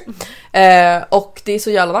Engineer. Och det är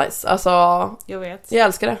så jävla nice. Alltså jag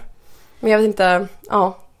älskar det. Men jag vet inte,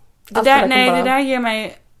 det där ger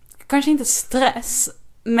mig kanske inte stress,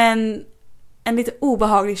 men en lite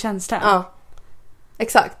obehaglig känsla. Ja.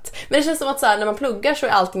 Exakt. Men det känns som att så här, när man pluggar så är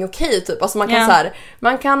allting okej typ. Alltså man kan så här,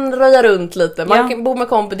 man kan röja runt lite. Man kan bo med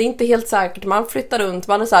kompis, det är inte helt säkert. Man flyttar runt,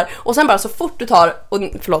 man är så här, och sen bara så fort du tar, och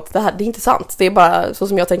förlåt, det är inte sant. Det är bara så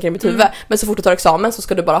som jag tänker i mitt huvud. Men så fort du tar examen så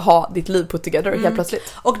ska du bara ha ditt liv put together helt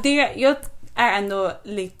plötsligt. Och jag är ändå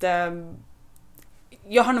lite,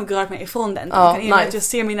 jag har nog rört mig ifrån den tanken. Nice. Att jag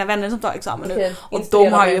ser mina vänner som tar examen nu. Och Inspirera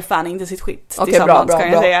de har mig. ju fan inte sitt skit tillsammans, bra,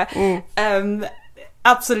 kan jag säga.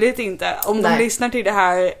 Absolut inte. Om de lyssnar till det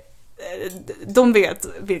här, de vet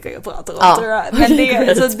vilka jag pratar om, tror jag.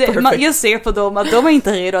 Men jag ser på dem att de är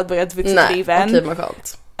inte redo att börja ett vuxenliv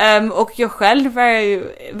än. Och jag själv är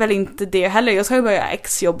väl inte det heller. Jag ska ju börja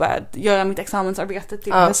exjobba, göra mitt examensarbete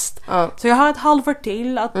till höst. Så jag har ett halvår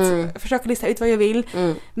till att försöka lista ut vad jag vill.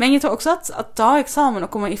 Men jag tror också att ta examen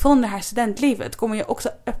och komma ifrån det här studentlivet kommer ju också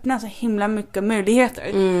öppna så himla mycket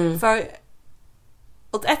möjligheter. För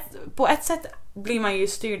på ett sätt blir man ju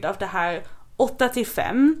styrd av det här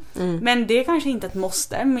 8-5, men det är kanske inte ett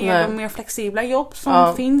måste med de mer flexibla jobb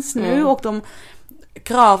som finns nu och de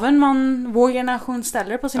kraven vår generation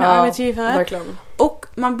ställer på sina arbetsgivare. Verkligen. Och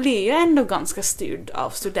man blir ju ändå ganska styrd av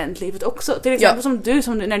studentlivet också. Till exempel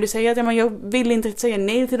som du när du säger att jag vill inte säga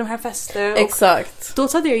nej till de här festerna. Exakt. Då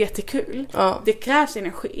så är det jättekul. Det krävs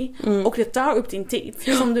energi och det tar upp din tid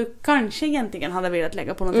som du kanske egentligen hade velat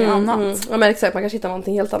lägga på något annat. Ja, men exakt, man kanske hittar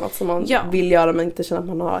någonting helt annat som man vill göra men inte känner att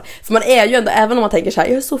man har. För man är ju ändå, även om man tänker så här,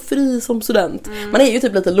 jag är så fri som student. Man är ju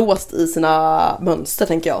typ lite låst i sina mönster,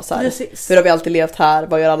 tänker jag så här. Precis. Hur har vi alltid levt här?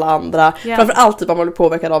 Vad gör alla andra? Framförallt typ man blir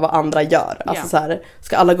påverkad av vad andra gör. Alltså så här,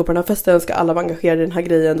 ska alla gå på den här festen? Ska alla vara engagerade i den här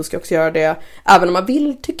grejen? Då ska jag också göra det. Även om man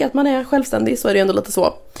vill tycka att man är självständig så är det ändå lite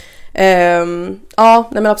så. Ja,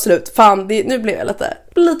 nej men absolut. Fan, nu blev jag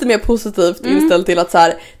lite mer positivt inställd till att så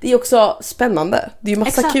här, det är också spännande. Det är ju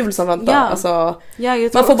massa kul som väntar. Alltså,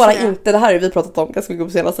 man får bara inte, det här har vi pratat om ganska mycket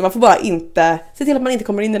på senaste. Man får bara inte, se till att man inte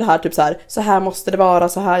kommer in i det här typ så här måste det vara,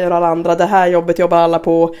 så här gör alla andra, det här jobbet jobbar alla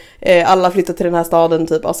på, alla flyttar till den här staden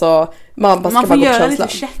typ. Alltså, man får göra lite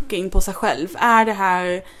checking på sig själv. Är det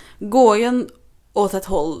här, går jag åt ett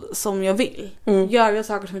håll som jag vill? Gör jag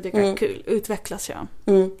saker som jag tycker är kul? Utvecklas jag?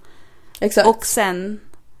 Exakt. Och sen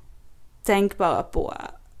tänk bara på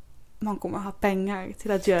man kommer ha pengar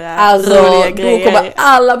till att göra roliga grejer. Då kommer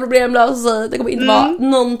alla problem lösa sig. Det kommer inte vara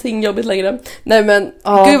någonting jobbigt längre. Nej men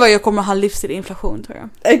Gud vad jag kommer ha livsstilsinflation tror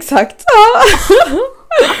jag. Exakt.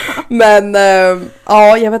 Men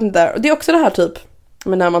jag vet inte. Det är också det här typ,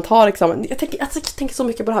 men när man tar examen, jag tänker så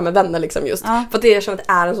mycket på det här med vänner liksom just. För att jag känner att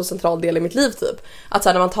det är en så central del i mitt liv typ. Att så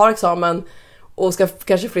här, när man tar examen och ska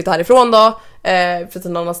kanske flytta härifrån då, flytta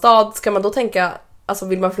till en annan stad, ska man då tänka, alltså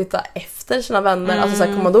vill man flytta efter sina vänner? Alltså så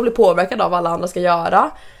här, kommer man då bli påverkad av vad alla andra ska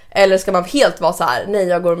göra? Eller ska man helt vara så här, nej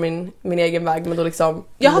jag går min egen väg men då liksom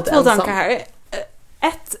jag har två tankar här.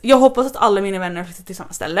 Ett, jag hoppas att alla mina vänner flyttar till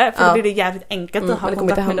samma ställe, för då blir det jävligt enkelt att ha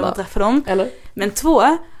kontakt med dem och träffa dem. Eller? Men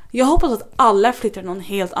två, jag hoppas att alla flyttar någon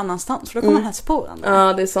helt annanstans, för då kommer man hälsa på varandra.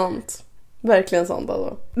 Ja, det är sant. Verkligen sant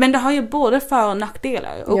alltså. Men det har ju både för- och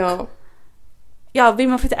nackdelar. Och vill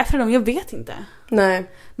man flytta efter dem? Jag vet inte. Nej.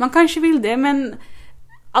 Man kanske vill det, men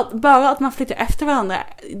bara att man flyttar efter varandra,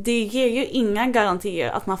 det ger ju inga garantier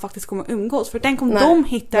att man faktiskt kommer umgås. För tänk om de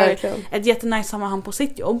hittar ett jättenice sammanhang på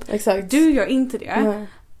sitt jobb. Exakt. Du gör inte det. Nej.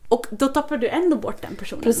 Och då tappar du ändå bort den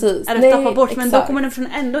personen. Precis. Eller tappar bort, men då kommer den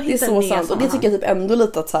personen ändå hitta en ny sammanhang. Och det tycker jag typ ändå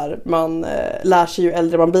lite att så här, man lär sig ju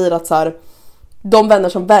äldre man blir att så här, de vänner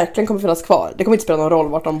som verkligen kommer finnas kvar, det kommer inte spela någon roll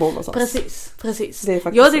vart de bor någonstans. Precis.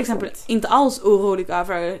 Jag är till exempel inte alls orolig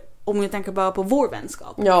över, om jag tänker bara på vår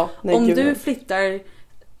vänskap. Om du flyttar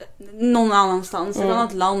någon annanstans, ett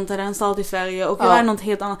annat land eller en stad i Sverige och jag är något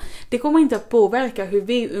helt annat, det kommer inte att påverka hur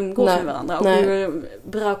vi umgås med varandra och hur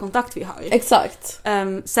bra kontakt vi har. Exakt.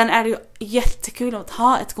 Sen är det ju jättekul att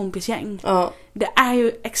ha ett kompisgäng. Det är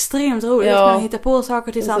ju extremt roligt att kunna hitta på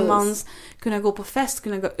saker tillsammans, kunna gå på fest,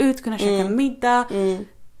 kunna gå ut, kunna käka middag.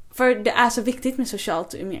 För det är så viktigt med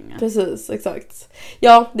socialt umgänge. Precis, exakt.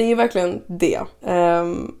 Ja, det är ju verkligen det.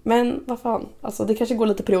 Men vad fan, alltså det kanske går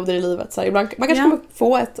lite perioder i livet. Så här, ibland, man kanske kommer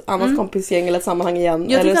få ett annat kompisgäng eller ett sammanhang igen.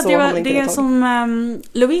 Jag tycker att det var det som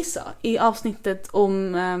Louisa i avsnittet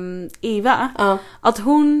om Eva. Att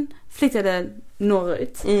hon flyttade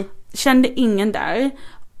norrut, kände ingen där.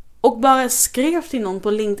 Och bara skrev till någon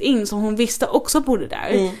på LinkedIn som hon visste också bodde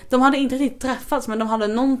där. De hade inte riktigt träffats, men de hade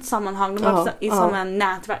något sammanhang. De var i samma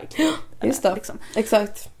nätverk. Just det, liksom.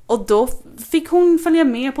 Exakt. Och då fick hon följa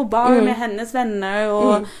med på bar med hennes vänner.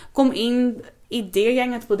 Och kom in i det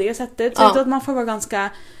gänget på det sättet. Så att man får vara ganska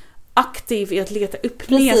aktiv i att leta upp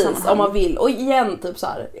nya sammanhang. Om man vill. Och igen, typ så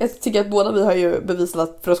här. Jag tycker att båda vi har ju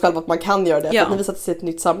bevisat för oss själva att man kan göra det. För att när vi satte sig i ett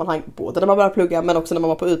nytt sammanhang, både när man började plugga men också när man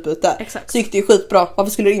var på utbyte. Exakt. Så gick det ju skitbra.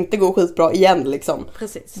 Varför skulle det inte gå skitbra igen liksom?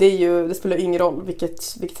 Precis. Det spelar ju ingen roll vilket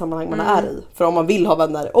sammanhang man är i. För om man vill ha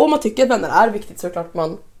vänner, och om man tycker att vänner är viktigt, så är det klart att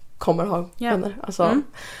man kommer ha vänner. Alltså,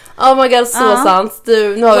 oh my god, så sant.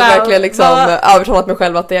 Nu har vi verkligen liksom övertalat mig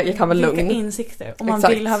själv att jag kan vara lugn. Vilka insikter. Om man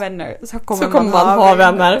vill ha vänner så kommer man ha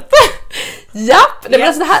vänner. Japp! Det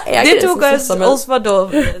här är det tog oss vadå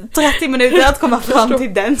 30 minuter att komma fram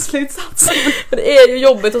till den slutsatsen. Det är ju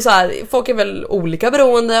jobbigt och så här, folk är väl olika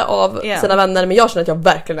beroende av sina vänner, men jag känner att jag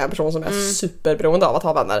verkligen är en person som är superberoende av att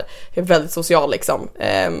ha vänner. Jag är väldigt social liksom.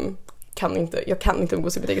 Jag kan inte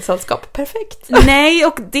umgås i mitt eget sällskap. Perfekt. Nej,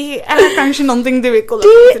 och det är kanske någonting du vill kolla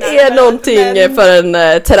på. Det är någonting för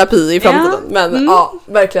en terapi i framtiden. Men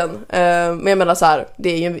verkligen. Men jag menar så här, det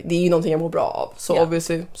är ju någonting jag mår bra av. Så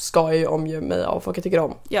obviously ska jag ju omge mig av folk jag tycker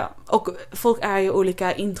om. Ja, och folk är ju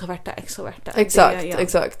olika introverta, extroverta.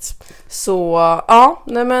 Exakt. Så,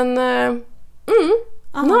 nej men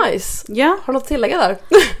nice. Ja. Har du något att tillägga där?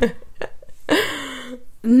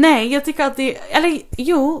 Nej, jag tycker att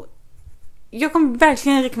jag kan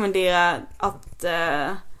verkligen rekommendera att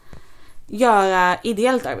göra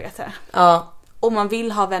ideellt arbete. Ja. Om man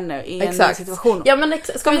vill ha vänner i Exakt. en situation. Ja men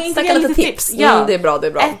ska vi snacka lite tips? Ja. Det är bra.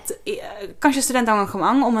 Kanske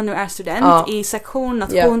studentengagemang om man nu är student i sektion,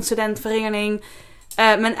 nation, studentförening.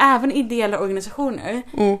 Men även ideella organisationer.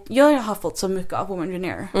 Jag har fått så mycket av Women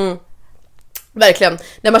Engineer. Verkligen,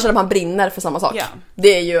 när man känner att man brinner för samma sak.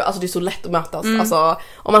 Det är ju, alltså det är så lätt att mötas. Alltså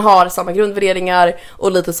om man har samma grundvärderingar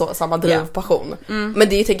och lite så samma drivpassion. Men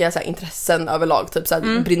det är ju, tänker jag, så här, intressen överlag typ så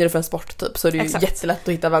här, brinner du för en sport typ, så är det ju jättelätt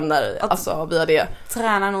att hitta vänner alltså via det.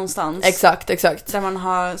 Träna någonstans. Exakt. Där man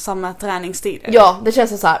har samma träningsstil. Ja, det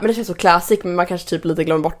känns så här, men det känns så classic, men man kanske typ lite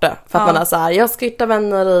glömmer bort det för att man är så här, jag ska hitta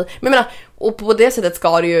vänner i, men jag menar, och på det sättet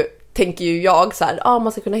ska det ju, tänker ju jag så här,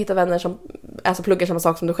 man ska kunna hitta vänner som alltså pluggar samma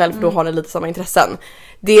sak som du själv, för då har ni lite samma intressen.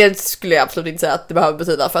 Det skulle jag absolut inte säga att det behöver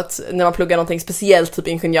betyda, för att när man pluggar någonting speciellt, typ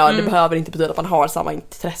ingenjör, det behöver inte betyda att man har samma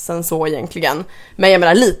intressen så egentligen. Men jag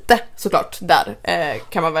menar lite, såklart, där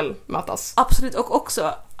kan man väl mötas. Absolut, och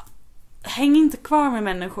också häng inte kvar med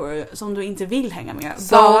människor som du inte vill hänga med.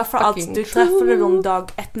 Bara för att du träffade dem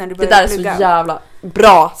dag 1 när du började plugga. Det där är så jävla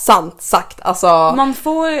bra, sant sagt. Alltså, man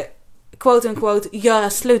får quote unquote göra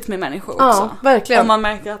slut med människor också. Ja, verkligen. Om man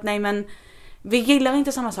märker att nej men vi gillar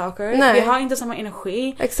inte samma saker, vi har inte samma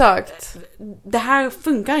energi. Exakt. Det här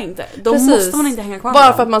funkar inte. Då måste man inte hänga kvar.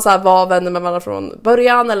 Bara för att man så här var vänner med varandra från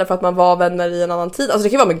början, eller för att man var vänner i en annan tid. Alltså det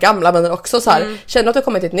kan vara med gamla vänner också så här. Känner att du har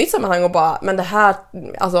kommit till ett nytt sammanhang och bara, men det här,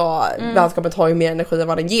 alltså vänskapet har ju mer energi än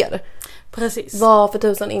vad den ger. Precis. Var för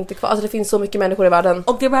tusan inte kvar. Alltså det finns så mycket människor i världen.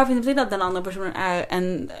 Och det behöver inte betyda att den andra personen är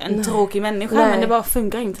en tråkig människa, men det bara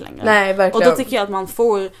funkar inte längre. Nej, verkligen. Och då tycker jag att man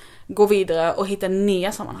får gå vidare och hitta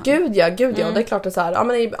nya sammanhang. Gud ja. Det är klart att så här,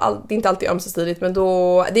 men det är inte alltid ömsesidigt, men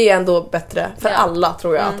då det är ändå bättre för alla,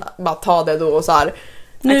 tror jag, att bara ta det då och så här.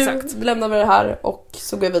 Nu lämnar vi det här och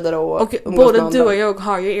så går vi vidare och både du och jag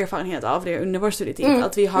har ju erfarenhet av det under vår studietid,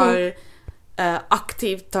 att vi har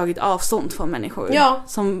aktivt tagit avstånd från människor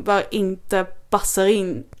som bara inte passar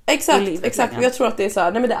in. Exakt. Och jag tror att det är så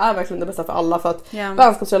här, nej men det är verkligen det bästa för alla, för att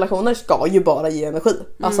vänskapsrelationer ska ju bara ge energi.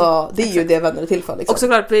 Alltså det är ju det vänner är till för liksom. Och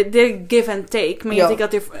såklart det är give and take, men jag tycker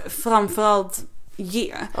att det framförallt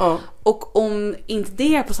ger. Och om inte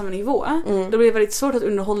det är på samma nivå, då blir det väldigt svårt att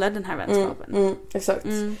underhålla den här vänskapen. Exakt.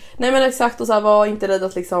 Nej men exakt, och så här, var inte rädd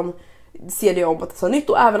att liksom se det om att det är nytt,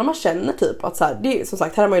 och även om man känner typ att så här, det är som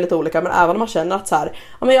sagt, här är man ju lite olika, men även om man känner att så här,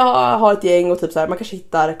 ja men jag har ett gäng och typ så här, man kanske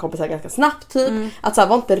hittar kompisar ganska snabbt typ, att så här,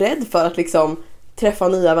 var inte rädd för att liksom träffa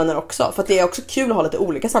nya vänner också, för att det är också kul att ha lite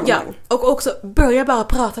olika sammanhang. Ja, och också börja bara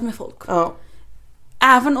prata med folk. Ja.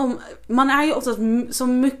 Även om man är ju också så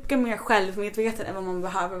mycket mer självmedveten än vad man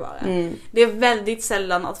behöver vara. Det är väldigt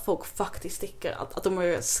sällan att folk faktiskt tycker att de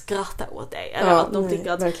börjar skratta åt dig, eller att de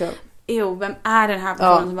tycker att verkligen. Vem är den här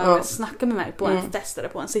personen som bara snacka med mig på en fest eller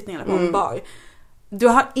på en sittning eller på en bar? Du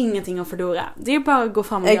har ingenting att förlora. Det är bara att gå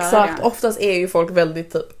fram och göra det. Exakt, oftast är ju folk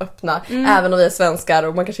väldigt typ öppna, även om vi är svenskar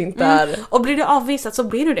och man kanske inte är... Och blir du avvisat så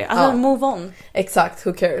blir du det. Alltså move on. Exakt,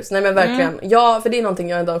 who cares? Nej men verkligen. Ja, för det är någonting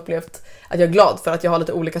jag ändå upplevt att jag är glad för, att jag har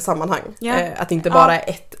lite olika sammanhang. Att det inte bara är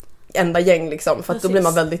ett enda gäng liksom, för att då blir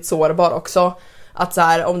man väldigt sårbar också. Att så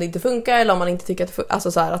här, om det inte funkar eller om man inte tycker att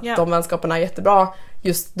alltså så här, att de vänskaperna är jättebra,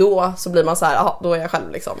 just då så blir man så här, då är jag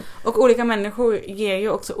själv liksom. Och olika människor ger ju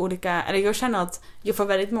också olika, eller jag känner att jag får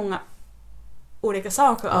väldigt många olika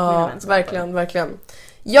saker av mina vänskaper. Verkligen.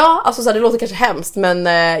 Ja, alltså så här, det låter kanske hemskt, men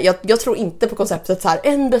jag tror inte på konceptet så här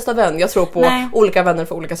en bästa vän. Jag tror på olika vänner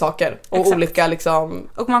för olika saker och olika liksom.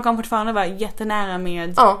 Och man kan fortfarande vara jättenära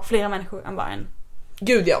med flera människor än bara en.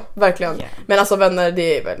 Gud ja, verkligen. Men alltså vänner,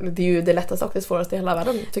 det är ju det lättaste och det svåraste i hela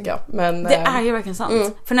världen, tycker jag. Men det är ju verkligen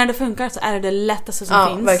sant. För när det funkar så är det lättaste som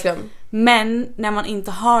finns. Verkligen. Men när man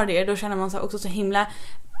inte har det, då känner man sig också så himla,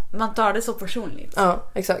 man tar det så personligt. Ja,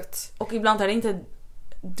 exakt. Och ibland är det inte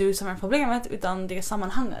du som är problemet, utan det är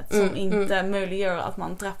sammanhanget som inte möjliggör att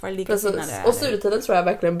man träffar likasinnade. Och studietiden tror jag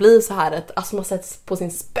verkligen blir så här alltså man sätts på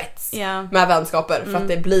sin spets med vänskaper, för att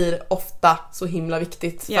det blir ofta så himla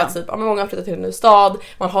viktigt för att typ, många har flyttat till en ny stad,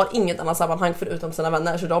 man har inget annat sammanhang förutom sina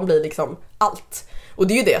vänner, så de blir liksom allt. Och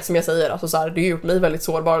det är ju det som jag säger, alltså så här, det har gjort mig väldigt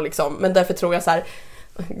sårbar liksom, men därför tror jag så här,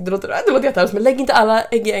 det låter jättehärligt, men lägg inte alla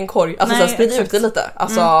ägg i en korg. Alltså så här, sprid ut det lite.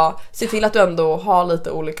 Alltså se till att du ändå har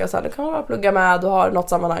lite olika så här, du kan bara plugga med, du har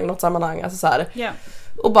något sammanhang alltså så här.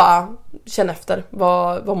 Och bara känn efter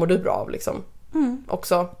vad mår du bra av liksom.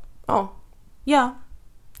 Också. Ja.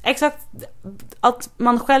 Exakt, att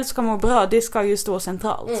man själv ska må bra, det ska ju stå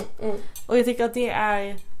centralt. Och jag tycker att det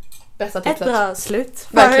är Bästa tipset. Ett bra slut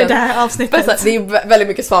för Verkligen. det här avsnittet. Det är ju väldigt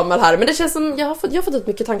mycket svammel här, men det känns som jag har fått ut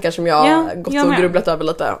mycket tankar som jag har gått och grubblat över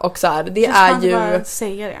lite. Och så här, det är ju... bara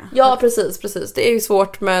säga det. Ja, precis. Det är ju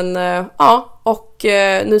svårt, men ja. Och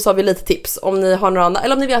nu sa vi lite tips om ni har några andra,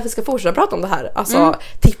 eller om ni vill att vi ska fortsätta prata om det här. Alltså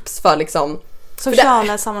tips för liksom...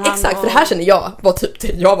 sociala sammanhang. Exakt, för det här känner jag var typ det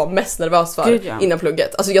jag var mest nervös för innan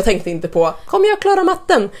plugget. Alltså jag tänkte inte på, kommer jag klara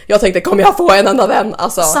matten? Jag tänkte, kommer jag få en enda vän?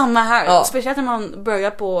 Alltså, samma här, speciellt när man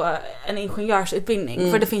börjar på en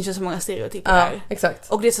ingenjörsutbildning. För det finns ju så många stereotyper här.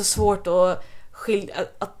 Exakt. Och det är så svårt att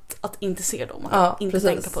att inte se dem, att inte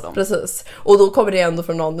tänka på dem. Precis. Och då kommer det ändå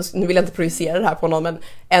från någon, nu vill jag inte projicera det här på någon, men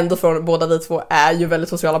ändå från båda vi två är ju väldigt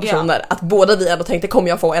sociala personer. Ja. Att båda vi ändå tänkte, kommer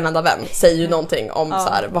jag få en enda vän? Säger ju någonting om så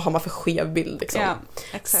här, vad har man för skev bild liksom. Ja,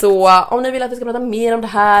 exakt. Så om ni vill att vi ska prata mer om det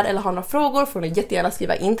här eller har några frågor får ni jättegärna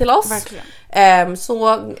skriva in till oss. Verkligen.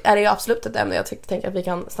 Så är det ju absolut ett ämne jag tänker att vi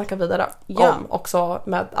kan snacka vidare om också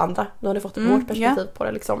med andra. Nu har ni fått vårt perspektiv på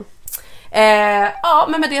det liksom. Ja,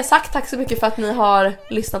 men med det sagt, tack så mycket för att ni har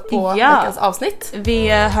lyssnat på veckans avsnitt. Vi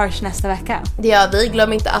hörs nästa vecka. Det gör vi.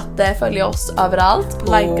 Glöm inte att följa oss överallt på,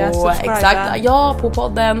 likea, subscriba. Exakt, ja, på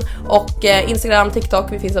podden och Instagram, TikTok,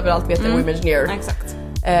 vi finns överallt, vi heter Womengineer. Exakt.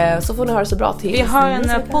 Så får ni ha det så bra till. Vi har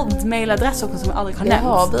en poddmailadress också som vi aldrig har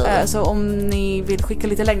nämnt. Så om ni vill skicka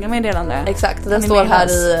lite längre meddelande. Exakt, den står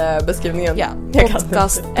här i beskrivningen. Ja,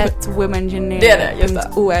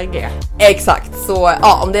 podcast@womengineer.org. Exakt, så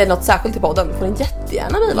ja, om det är något särskilt till podden får ni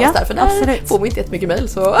jättegärna mejla oss där. För där får vi inte jättemycket mejl.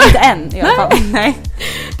 Så... Inte än i alla fall. Nej.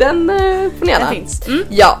 Den får ni gärna. Den finns.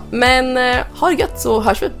 Ja, men ha det gött så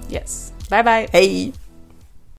hörs vi. Yes. Bye bye. Hej.